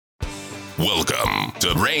Welcome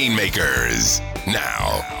to Rainmakers.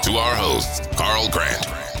 Now, to our host, Carl Grant.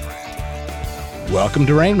 Welcome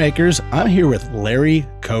to Rainmakers. I'm here with Larry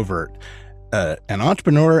Covert, an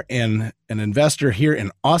entrepreneur and an investor here in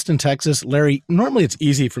Austin, Texas. Larry, normally it's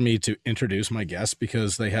easy for me to introduce my guests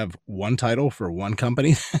because they have one title for one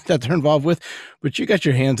company that they're involved with, but you got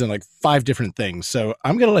your hands in like 5 different things. So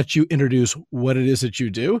I'm going to let you introduce what it is that you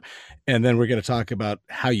do, and then we're going to talk about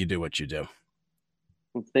how you do what you do.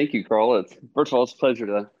 Well, thank you, Carl. First of all, it's a pleasure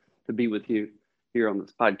to be with you here on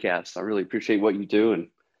this podcast. I really appreciate what you do, and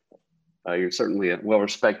you're certainly a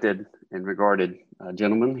well-respected and regarded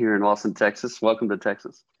gentleman here in Austin, Texas. Welcome to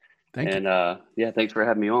Texas. Thank you. And thanks for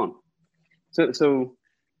having me on. So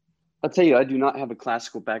I'll tell you, I do not have a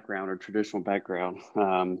classical background or traditional background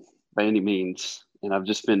by any means, and I've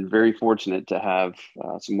just been very fortunate to have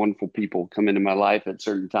some wonderful people come into my life at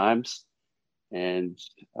certain times and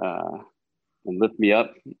lift me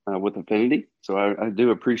up with affinity. So I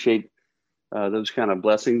do appreciate those kind of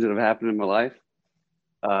blessings that have happened in my life.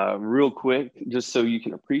 Real quick, just so you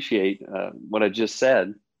can appreciate what I just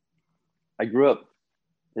said, I grew up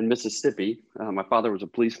in Mississippi. My father was a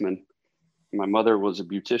policeman. My mother was a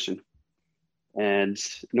beautician. And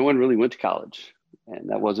no one really went to college.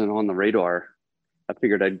 And that wasn't on the radar. I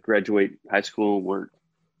figured I'd graduate high school and work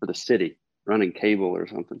for the city, running cable or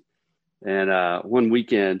something. And one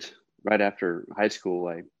weekend, right after high school,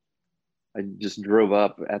 I just drove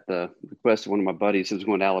up at the request of one of my buddies who was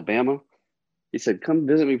going to Alabama. He said, come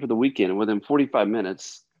visit me for the weekend. And within 45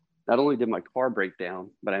 minutes, not only did my car break down,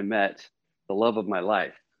 but I met the love of my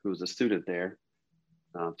life, who was a student there,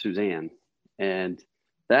 Suzanne. And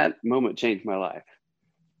that moment changed my life.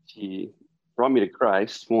 She brought me to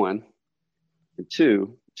Christ, 1. And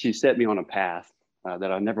 2, she set me on a path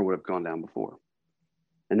that I never would have gone down before.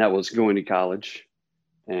 And that was going to college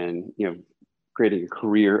and, creating a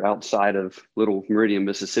career outside of Little Meridian,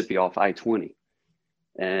 Mississippi off I-20.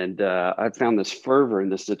 And I found this fervor and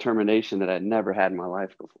this determination that I'd never had in my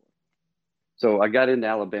life before. So I got into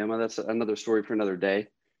Alabama. That's another story for another day.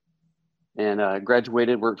 And I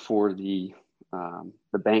graduated, worked for the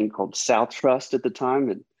bank called South Trust at the time.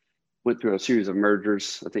 It went through a series of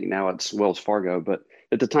mergers. I think now it's Wells Fargo, but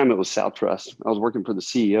at the time it was South Trust. I was working for the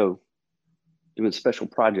CEO doing special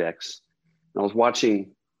projects. And I was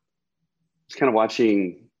watching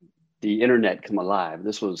the internet come alive.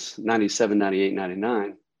 This was 97, 98,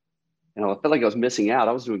 99. And I felt like I was missing out.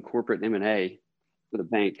 I was doing corporate M&A for the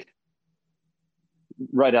bank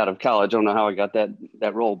right out of college. I don't know how I got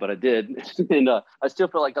that role, but I did. And I still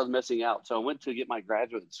felt like I was missing out. So I went to get my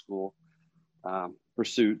graduate school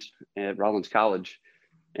pursuit at Rollins College.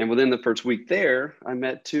 And within the first week there, I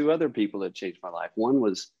met 2 other people that changed my life. One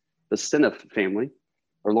was the Seneff family,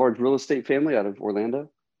 a large real estate family out of Orlando.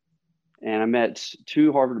 And I met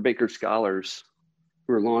 2 Harvard Baker scholars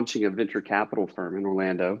who were launching a venture capital firm in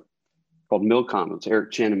Orlando called Milcom. It's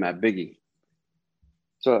Eric Chen and Matt Biggie.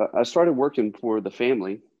 So I started working for the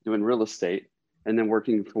family, doing real estate, and then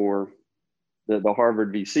working for the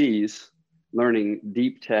Harvard VCs, learning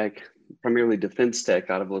deep tech, primarily defense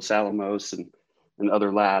tech out of Los Alamos and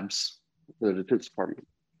other labs for the Defense Department.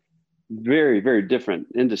 Very, very different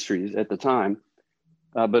industries at the time.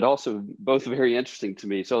 But also both very interesting to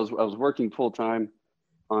me. So I was working full time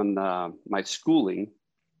on my schooling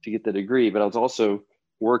to get the degree, but I was also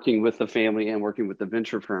working with the family and working with the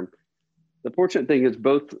venture firm. The fortunate thing is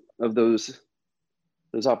both of those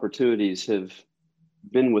opportunities have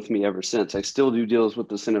been with me ever since. I still do deals with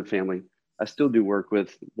the Seneff family. I still do work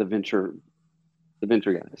with the venture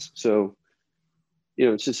guys. So,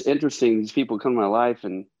 it's just interesting. These people come to my life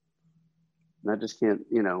and I just can't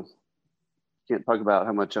talk about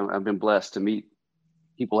how much I've been blessed to meet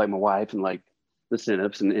people like my wife and like the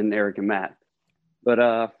Seneffs and Eric and Matt. But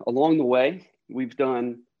along the way, we've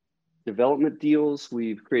done development deals.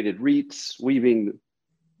 We've created REITs, weaving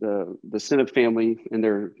the Seneff family and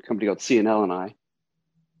their company called CNL and I.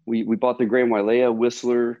 We bought the Grand Wailea,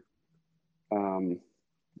 Whistler,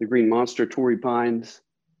 the Green Monster, Torrey Pines,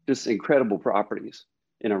 just incredible properties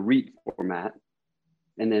in a REIT format.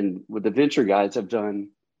 And then with the venture guys, I've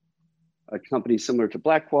done a company similar to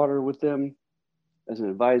Blackwater with them as an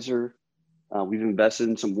advisor. We've invested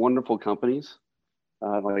in some wonderful companies.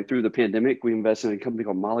 Like through the pandemic, we invested in a company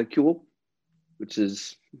called Molecule, which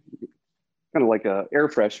is kind of like an air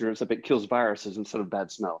freshener, except it kills viruses instead of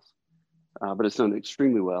bad smells. But it's done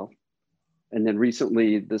extremely well. And then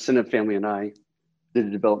recently, the Seneff family and I did a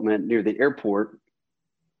development near the airport,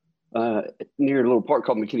 near a little park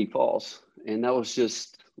called McKinney Falls. And that was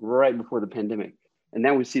just right before the pandemic. And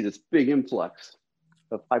now we see this big influx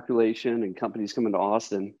of population and companies coming to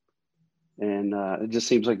Austin. and it just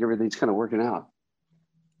seems like everything's kind of working out.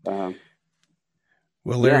 Um,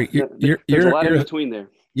 Well, Larry, there's a lot in between there.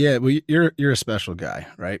 Yeah, well, you're a special guy,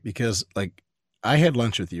 right? Because like I had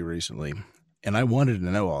lunch with you recently, and I wanted to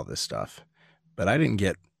know all this stuff, but I didn't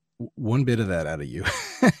get one bit of that out of you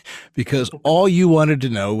because all you wanted to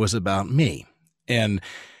know was about me, and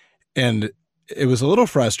and it was a little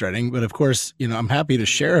frustrating. But of course, I'm happy to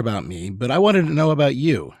share about me, but I wanted to know about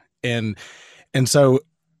you, and so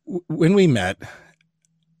when we met,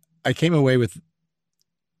 I came away with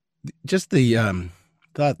just the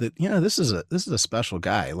thought that this is a special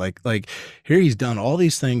guy. Like here he's done all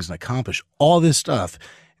these things and accomplished all this stuff,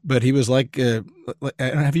 but he was like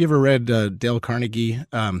have you ever read Dale Carnegie,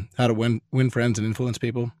 How to Win Friends and Influence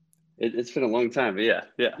People? It's been a long time, but yeah,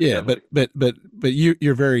 definitely. but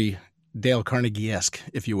you're very Dale Carnegie-esque,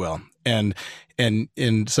 if you will. And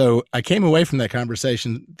so I came away from that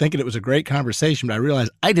conversation thinking it was a great conversation, but I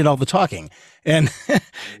realized I did all the talking, and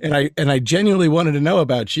I genuinely wanted to know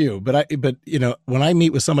about you. But when I meet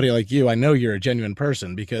with somebody like you, I know you're a genuine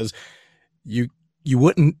person because you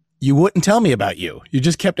wouldn't tell me about you. You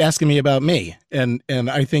just kept asking me about me, and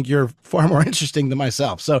I think you're far more interesting than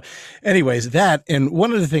myself. So, anyways, and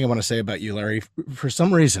one other thing I want to say about you, Larry. For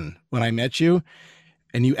some reason, when I met you,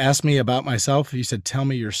 and you asked me about myself, you said, "Tell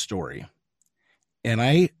me your story." And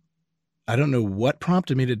I don't know what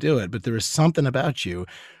prompted me to do it, but there was something about you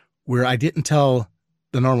where I didn't tell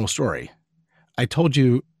the normal story. I told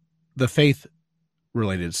you the faith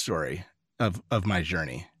related story of my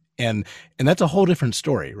journey. And that's a whole different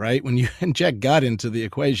story, right? When you inject God into the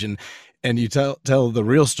equation and you tell the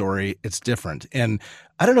real story, it's different. And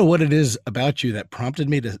I don't know what it is about you that prompted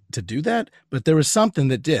me to do that, but there was something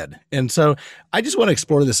that did. And so I just want to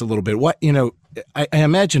explore this a little bit. I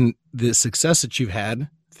imagine the success that you've had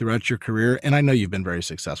throughout your career, and I know you've been very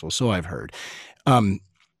successful, so I've heard,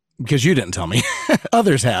 because you didn't tell me,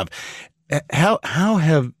 others have. How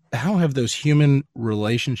have those human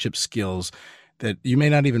relationship skills that you may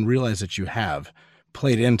not even realize that you have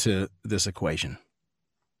played into this equation?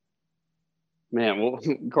 Man, well,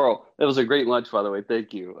 Carl, that was a great lunch, by the way.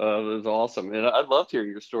 Thank you. It was awesome. And I loved hearing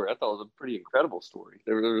your story. I thought it was a pretty incredible story.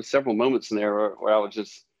 There were several moments in there where I was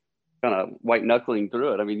just kind of white knuckling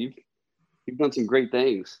through it. I mean, you've done some great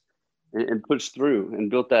things and pushed through and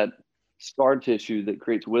built that scar tissue that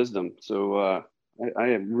creates wisdom. So I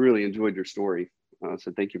have really enjoyed your story.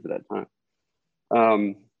 So thank you for that time.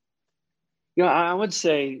 I would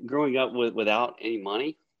say growing up without any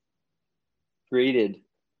money created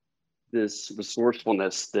this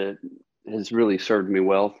resourcefulness that has really served me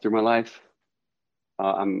well through my life.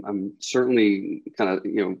 I'm certainly kind of,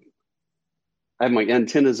 I have my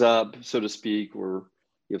antennas up, so to speak, or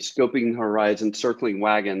scoping horizon, circling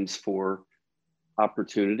wagons for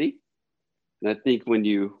opportunity. And I think at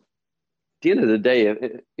the end of the day,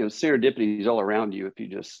 serendipity is all around you if you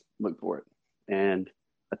just look for it. And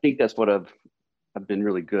I think that's what I've been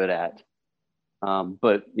really good at.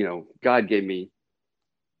 But God gave me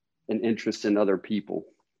an interest in other people.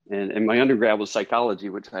 And my undergrad was psychology,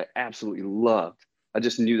 which I absolutely loved. I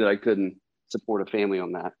just knew that I couldn't support a family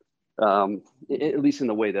on that, at least in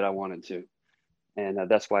the way that I wanted to. And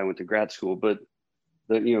that's why I went to grad school. But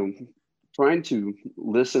trying to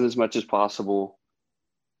listen as much as possible,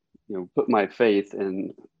 put my faith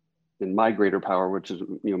in my greater power, which is,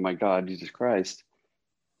 my God, Jesus Christ,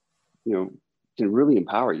 can really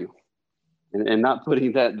empower you, and not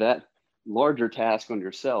putting that larger task on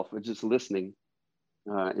yourself, but just listening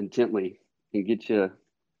intently can get you,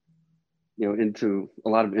 into a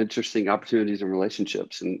lot of interesting opportunities and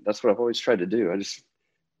relationships. And that's what I've always tried to do.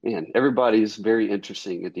 Everybody's very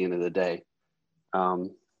interesting at the end of the day,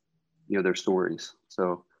 their stories.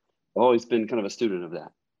 So I've always been kind of a student of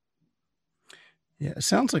that. Yeah, it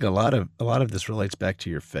sounds like a lot of this relates back to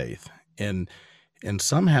your faith, and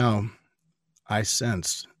somehow I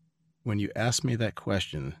sensed when you asked me that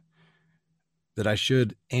question that I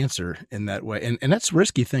should answer in that way. And that's a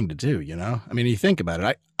risky thing to do, I mean, you think about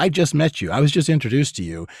it. I just met you. I was just introduced to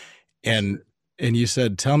you, and you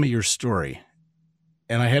said, "Tell me your story."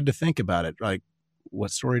 And I had to think about it. Like,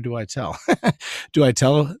 what story do I tell? Do I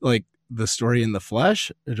tell like the story in the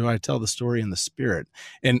flesh, or do I tell the story in the spirit?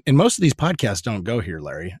 And most of these podcasts don't go here,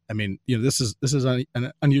 Larry. I mean, this is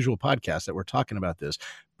an unusual podcast that we're talking about this,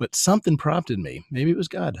 but something prompted me. Maybe it was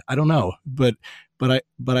God. I don't know, but I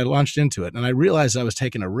launched into it, and I realized I was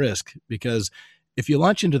taking a risk, because if you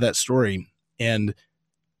launch into that story and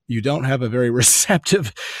you don't have a very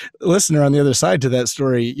receptive listener on the other side to that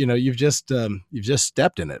story, you've just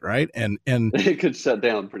stepped in it, right? And it could shut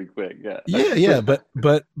down pretty quick. Yeah.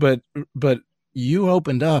 But you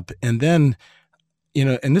opened up, and then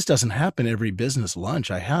and this doesn't happen every business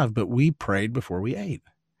lunch I have, but we prayed before we ate.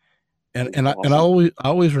 And I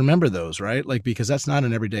always remember those, right? Like, because that's not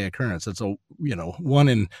an everyday occurrence. It's a, 1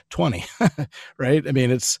 in 20, right? I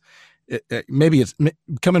mean, maybe it's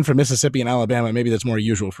coming from Mississippi and Alabama. Maybe that's more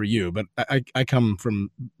usual for you, but I come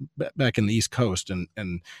from back in the East Coast, and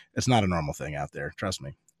it's not a normal thing out there. Trust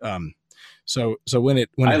me. So when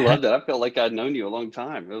I love that. I felt like I'd known you a long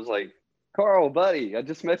time. It was like, Carl, buddy, I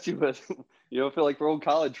just met you, but I feel like we're old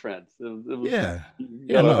college friends. It was yeah, you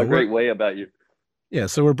got a great way about you. Yeah,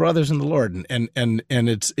 so we're brothers in the Lord, and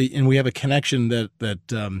we have a connection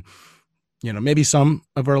that maybe some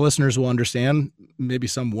of our listeners will understand, maybe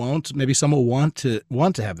some won't, maybe some will want to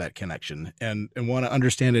have that connection and want to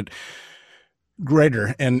understand it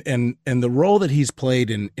greater, and the role that he's played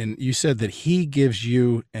in you said that he gives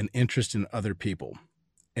you an interest in other people.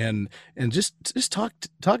 And just talk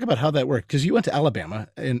about how that worked, because you went to Alabama,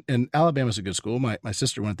 and Alabama's a good school. My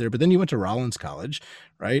sister went there, but then you went to Rollins College,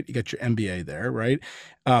 right? You got your MBA there, right?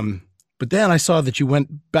 But then I saw that you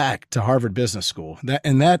went back to Harvard Business School.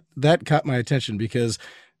 That caught my attention because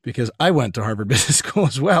I went to Harvard Business School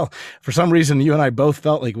as well. For some reason, you and I both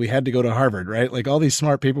felt like we had to go to Harvard, right? Like all these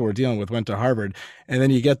smart people we're dealing with went to Harvard, and then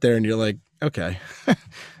you get there and you're like, okay,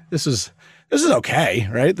 this is okay,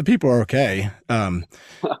 right? The people are okay.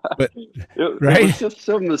 But right? It's just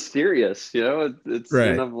so mysterious, it's right.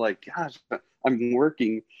 kind of like, gosh, I'm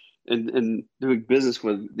working and doing business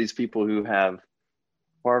with these people who have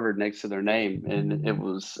Harvard next to their name. And it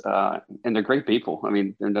was, and they're great people. I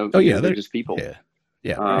mean, they're just people.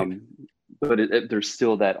 Yeah. Right. But there's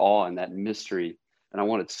still that awe and that mystery. And I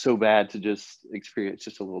wanted so bad to just experience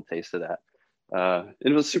just a little taste of that.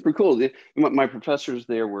 It was super cool. My professors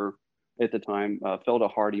there were, at the time,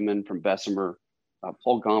 Felda Hardiman from Bessemer,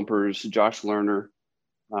 Paul Gompers, Josh Lerner,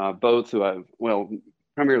 both who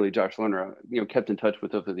primarily Josh Lerner, kept in touch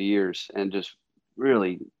with over the years, and just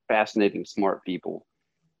really fascinating, smart people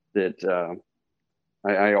that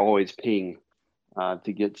I always ping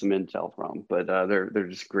to get some intel from. But they're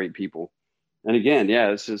just great people. And again,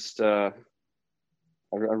 it's just I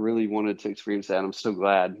really wanted to experience that. I'm so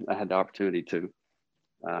glad I had the opportunity to.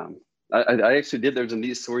 I actually did. There's a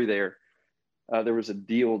neat story there. There was a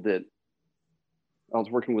deal that I was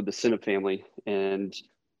working with the Senna family, and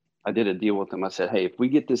I did a deal with them. I said, hey, if we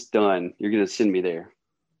get this done, you're going to send me there.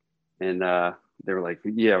 And they were like,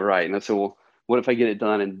 yeah, right. And I said, well, what if I get it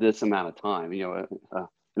done in this amount of time, an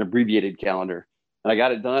abbreviated calendar? And I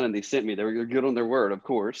got it done, and they sent me. They're good on their word, of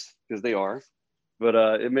course, because they are. But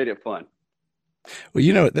it made it fun. Well,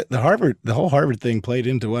 the whole Harvard thing played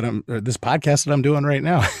into this podcast that I'm doing right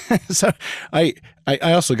now. So I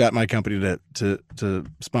also got my company to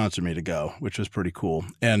sponsor me to go, which was pretty cool.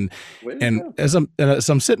 And as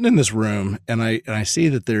I'm sitting in this room, and I see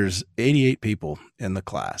that there's 88 people in the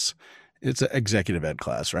class. It's an executive ed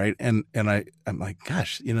class, right? And I'm like,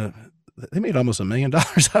 gosh, they made almost $1 million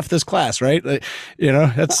off this class, right?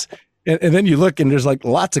 That's. And then you look, and there's like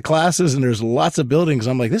lots of classes, and there's lots of buildings.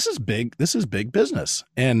 I'm like, this is big. This is big business.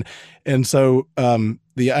 And so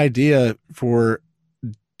the idea for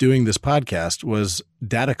doing this podcast was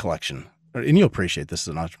data collection. And you'll appreciate this as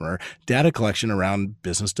an entrepreneur, data collection around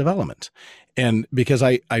business development. And because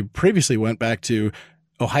I previously went back to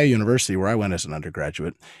Ohio University, where I went as an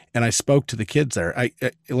undergraduate, and I spoke to the kids there.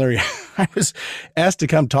 Larry, I was asked to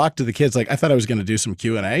come talk to the kids. Like, I thought I was going to do some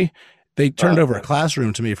Q&A. They turned over a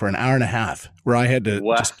classroom to me for an hour and a half where I had to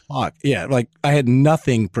just talk. Yeah. Like, I had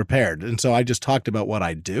nothing prepared. And so I just talked about what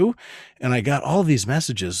I do. And I got all these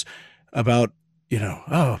messages about,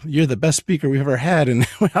 oh, you're the best speaker we've ever had. And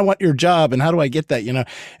I want your job. And how do I get that?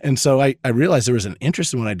 And so I realized there was an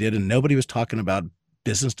interest in what I did, and nobody was talking about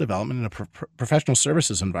business development in a professional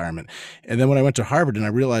services environment. And then when I went to Harvard and I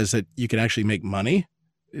realized that you can actually make money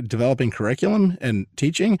developing curriculum and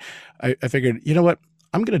teaching, I figured, you know what?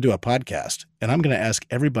 I'm going to do a podcast, and I'm going to ask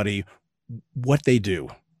everybody what they do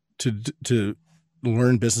to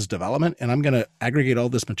learn business development. And I'm going to aggregate all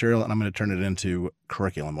this material, and I'm going to turn it into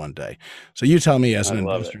curriculum one day. So you tell me as an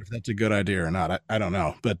investor if that's a good idea or not. I don't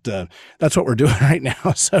know, but that's what we're doing right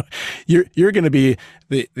now. So you're going to be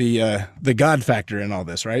the God factor in all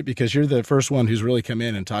this, right? Because you're the first one who's really come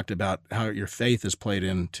in and talked about how your faith is played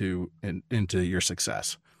into your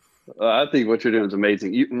success. I think what you're doing is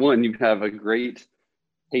amazing. You have a great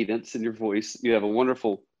cadence in your voice. You have a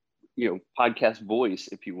wonderful, podcast voice,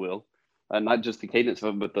 if you will, not just the cadence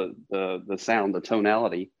of it, but the sound, the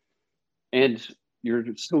tonality, and you're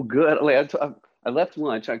so good. Like I left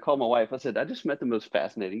lunch. I called my wife. I said, I just met the most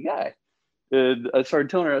fascinating guy. And I started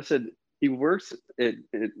telling her. I said, he works at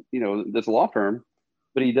this law firm,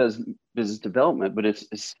 but he does business development. But it's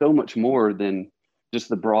so much more than just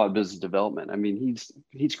the broad business development. I mean,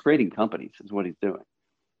 he's creating companies is what he's doing.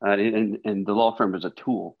 And the law firm is a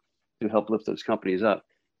tool to help lift those companies up.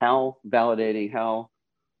 How validating, how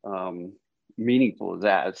meaningful is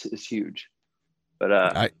that? It's huge.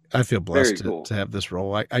 But I feel blessed cool. to have this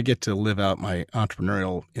role. I get to live out my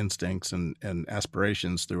entrepreneurial instincts and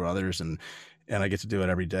aspirations through others, and I get to do it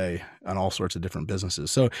every day on all sorts of different businesses.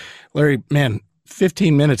 So, Larry, man,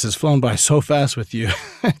 15 minutes has flown by so fast with you,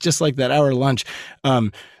 just like that hour lunch.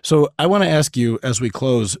 So I want to ask you as we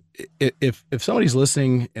close, if somebody's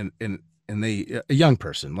listening and they, a young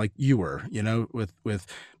person like you were, with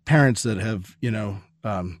parents that have,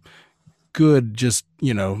 good, just,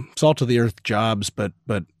 salt of the earth jobs, but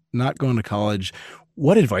not going to college,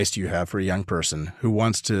 what advice do you have for a young person who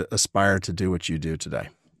wants to aspire to do what you do today?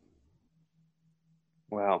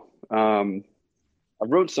 Wow. I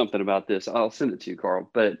wrote something about this. I'll send it to you, Carl,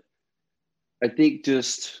 but I think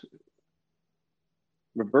just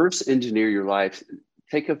reverse engineer your life.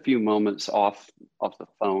 Take a few moments off the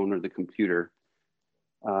phone or the computer.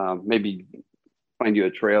 Maybe find you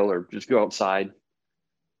a trail or just go outside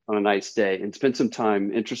on a nice day and spend some time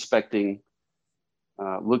introspecting,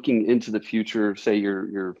 looking into the future. Say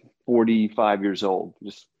you're 45 years old,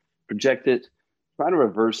 just project it, try to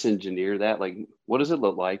reverse engineer that. Like, what does it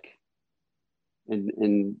look like?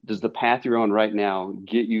 And does the path you're on right now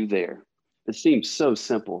get you there? It seems so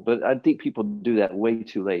simple, but I think people do that way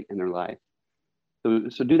too late in their life.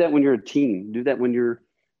 So do that when you're a teen, do that when you're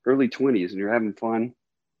early 20s and you're having fun,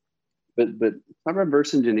 but try to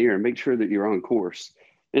reverse engineer and make sure that you're on course.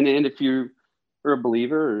 And if you're a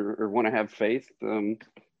believer or want to have faith,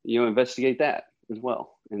 investigate that as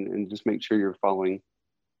well, and just make sure you're following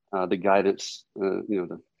the guidance,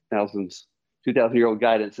 the 2,000-year-old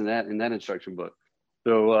guidance in that instruction book.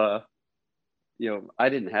 So, I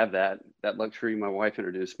didn't have that luxury. My wife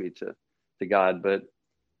introduced me to God, but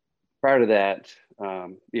prior to that,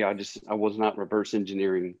 I was not reverse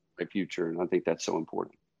engineering my future, and I think that's so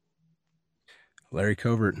important. Larry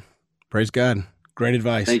Covert, praise God. Great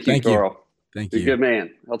advice. Thank you, Carl. Thank you. You're a good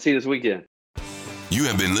man. I'll see you this weekend. You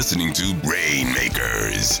have been listening to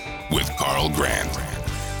Rainmakers with Carl Grant.